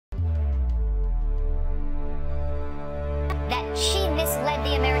that she misled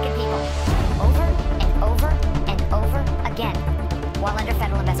the American people over and over and over again while under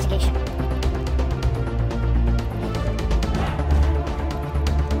federal investigation.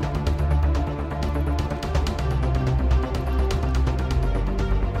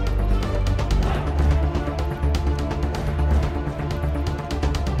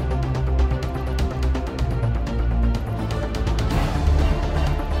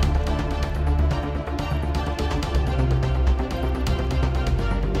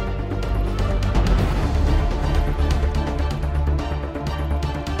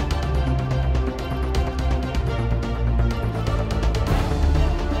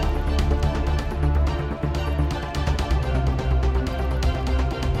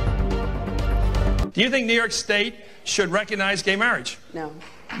 Do you think New York State should recognize gay marriage? No.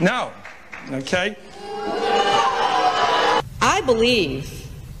 No. Okay. I believe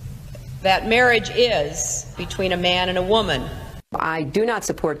that marriage is between a man and a woman. I do not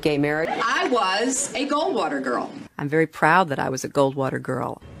support gay marriage. I was a Goldwater girl. I'm very proud that I was a Goldwater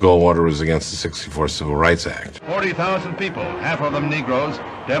girl. Goldwater was against the '64 Civil Rights Act. 40,000 people, half of them Negroes,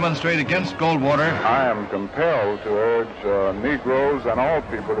 demonstrate against Goldwater. I am compelled to urge Negroes and all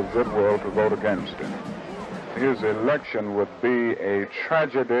people of goodwill to vote against him. His election would be a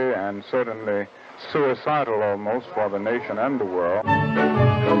tragedy and certainly suicidal almost for the nation and the world.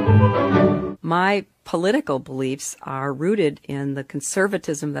 My political beliefs are rooted in the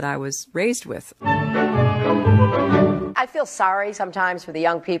conservatism that I was raised with. I feel sorry sometimes for the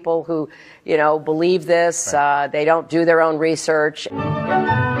young people who, believe this. They don't do their own research.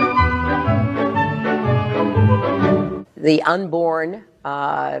 The unborn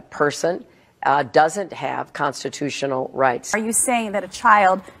person doesn't have constitutional rights. Are you saying that a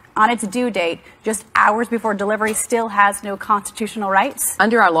child on its due date, just hours before delivery, still has no constitutional rights?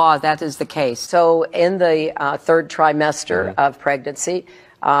 Under our law, that is the case. So in the third trimester of pregnancy,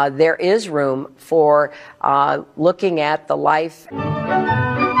 there is room for looking at the life. I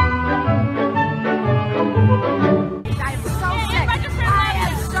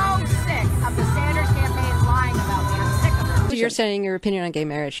am so sick of the Sanders campaign lying about me. I'm sick of it. So you're saying your opinion on gay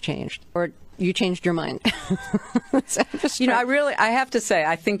marriage changed, or you changed your mind? I have to say,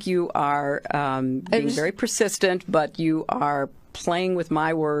 I think you are being very persistent, but you are playing with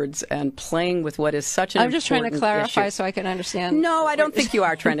my words and playing with what is such an I'm just trying to clarify issue. so I can understand. No, I don't think you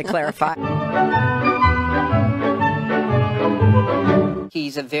are trying to clarify.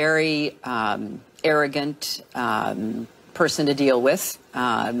 He's a very arrogant person to deal with,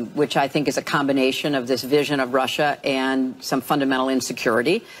 which I think is a combination of this vision of Russia and some fundamental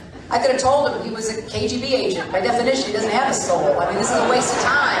insecurity. I could have told him he was a KGB agent. By definition, he doesn't have a soul. I mean, this is a waste of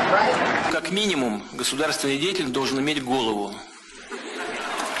time, right? Как минимум, государственный деятель должен иметь голову.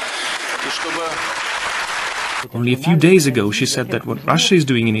 Only a few days ago, she said that what Russia is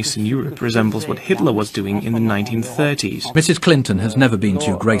doing in Eastern Europe resembles what Hitler was doing in the 1930s. Mrs. Clinton has never been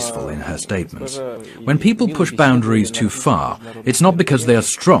too graceful in her statements. When people push boundaries too far, it's not because they are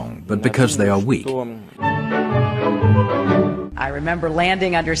strong, but because they are weak. I remember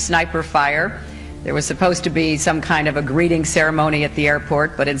landing under sniper fire. There was supposed to be some kind of a greeting ceremony at the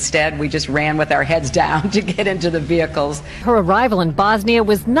airport, but instead we just ran with our heads down to get into the vehicles. Her arrival in Bosnia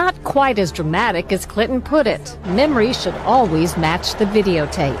was not quite as dramatic as Clinton put it. Memories should always match the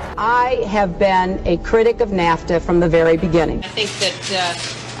videotape. I have been a critic of NAFTA from the very beginning. I think that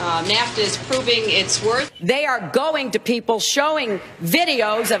NAFTA is proving its worth. They are going to people showing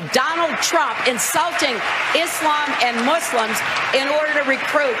videos of Donald Trump insulting Islam and Muslims in order to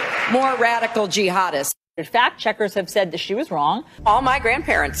recruit more radical jihadists. Fact checkers have said that she was wrong. All my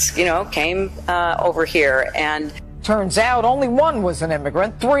grandparents, came over here, and turns out only one was an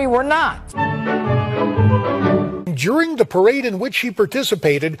immigrant, 3 were not. During the parade in which she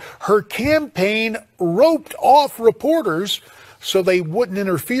participated, her campaign roped off reporters so they wouldn't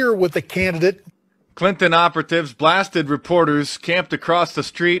interfere with the candidate. Clinton operatives blasted reporters camped across the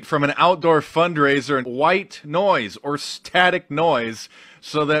street from an outdoor fundraiser in white noise or static noise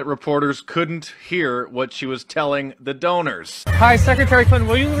so that reporters couldn't hear what she was telling the donors. Hi, Secretary Clinton,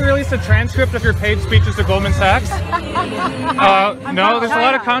 will you release a transcript of your paid speeches to Goldman Sachs? No, there's a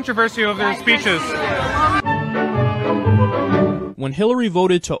lot of controversy over their speeches. When Hillary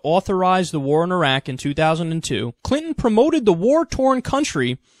voted to authorize the war in Iraq in 2002, Clinton promoted the war-torn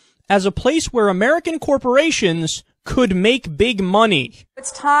country as a place where American corporations could make big money.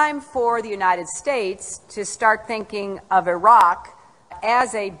 It's time for the United States to start thinking of Iraq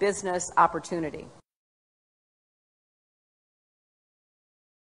as a business opportunity.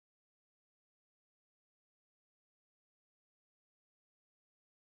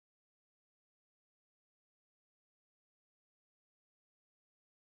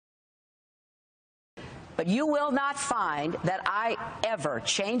 But you will not find that I ever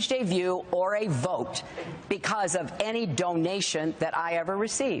changed a view or a vote because of any donation that I ever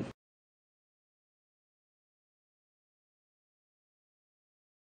received.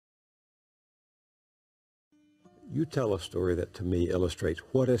 You tell a story that, to me, illustrates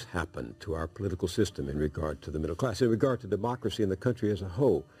what has happened to our political system in regard to the middle class, in regard to democracy in the country as a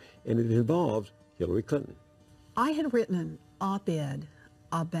whole, and it involves Hillary Clinton. I had written an op-ed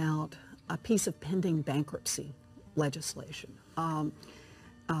about a piece of pending bankruptcy legislation.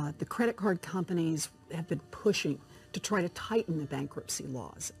 The credit card companies have been pushing to try to tighten the bankruptcy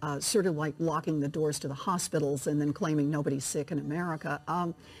laws, sort of like locking the doors to the hospitals and then claiming nobody's sick in America.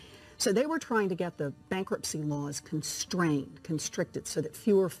 So they were trying to get the bankruptcy laws constricted, so that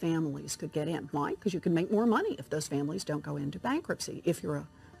fewer families could get in. Why? Because you can make more money if those families don't go into bankruptcy, if you're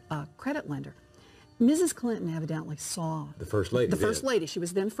a credit lender. Mrs. Clinton evidently saw... The First Lady. The First Lady. She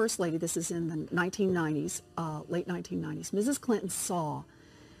was then First Lady. This is in the 1990s, late 1990s. Mrs. Clinton saw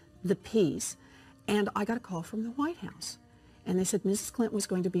the piece, and I got a call from the White House. And they said Mrs. Clinton was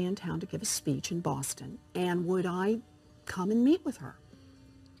going to be in town to give a speech in Boston, and would I come and meet with her?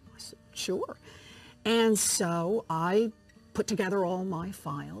 I said, sure. And so I put together all my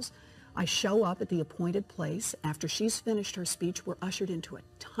files. I show up at the appointed place. After she's finished her speech, we're ushered into a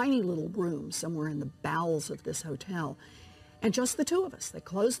tiny little room somewhere in the bowels of this hotel, and just the two of us. They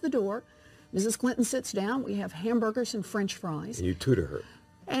close the door. Mrs. Clinton sits down. We have hamburgers and French fries. And you tutor her.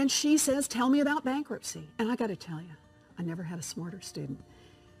 And she says, tell me about bankruptcy. And I got to tell you, I never had a smarter student.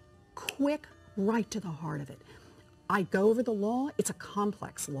 Quick, right to the heart of it. I go over the law. It's a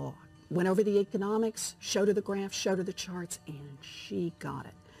complex law. Went over the economics, showed her the graphs, showed her the charts, and she got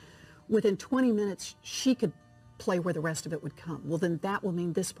it. Within 20 minutes, she could play where the rest of it would come. Well, then that will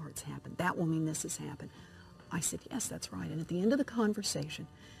mean this part's happened. That will mean this has happened. I said, yes, that's right. And at the end of the conversation,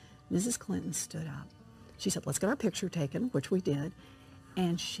 Mrs. Clinton stood up. She said, let's get our picture taken, which we did.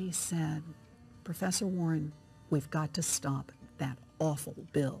 And she said, Professor Warren, we've got to stop that awful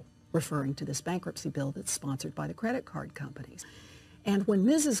bill, referring to this bankruptcy bill that's sponsored by the credit card companies. And when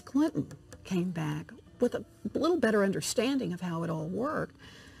Mrs. Clinton came back with a little better understanding of how it all worked,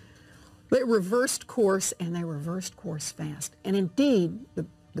 they reversed course, and they reversed course fast. And indeed,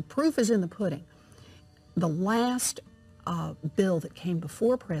 the proof is in the pudding. The last bill that came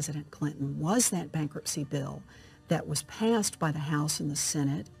before President Clinton was that bankruptcy bill that was passed by the House and the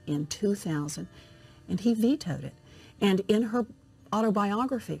Senate in 2000, and he vetoed it. And in her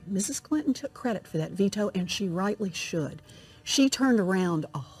autobiography, Mrs. Clinton took credit for that veto, and she rightly should. She turned around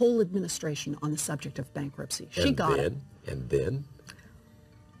a whole administration on the subject of bankruptcy. She got it. And then?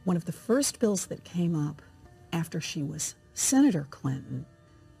 One of the first bills that came up after she was Senator Clinton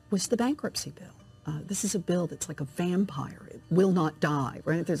was the bankruptcy bill. This is a bill that's like a vampire. It will not die,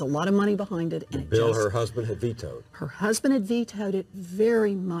 right? There's a lot of money behind it. And the bill her husband had vetoed. Her husband had vetoed it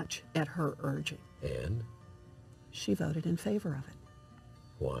very much at her urging. And? She voted in favor of it.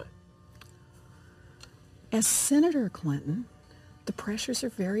 Why? As Senator Clinton, the pressures are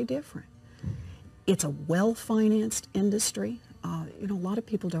very different. It's a well-financed industry. A lot of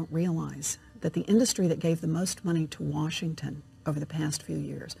people don't realize that the industry that gave the most money to Washington over the past few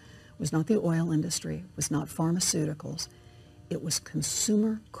years was not the oil industry, was not pharmaceuticals. It was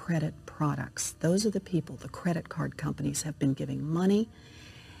consumer credit products. Those are the people, the credit card companies have been giving money,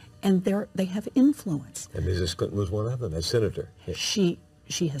 and they have influence. And Mrs. Clinton was one of them as senator. She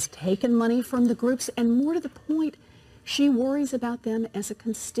has taken money from the groups, and more to the point, she worries about them as a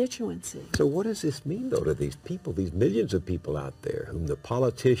constituency. So what does this mean, though, to these people, these millions of people out there whom the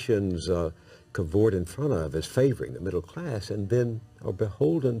politicians cavort in front of as favoring the middle class, and then are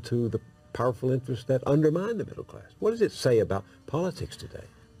beholden to the powerful interests that undermine the middle class? What does it say about politics today?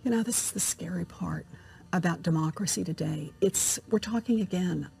 This is the scary part about democracy today. We're talking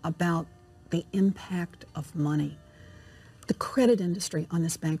again about the impact of money. The credit industry on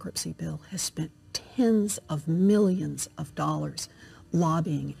this bankruptcy bill has spent tens of millions of dollars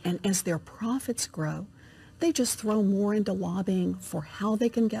lobbying, and as their profits grow, they just throw more into lobbying for how they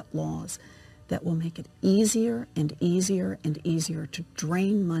can get laws that will make it easier and easier and easier to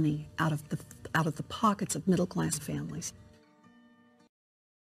drain money out of the pockets of middle-class families.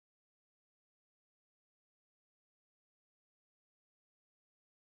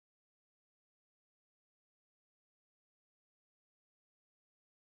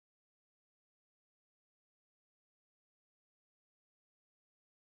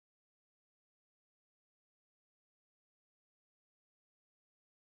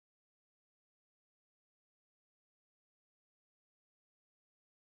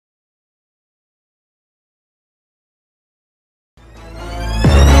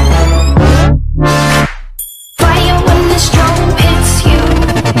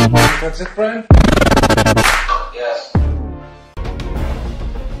 That's it, Brian?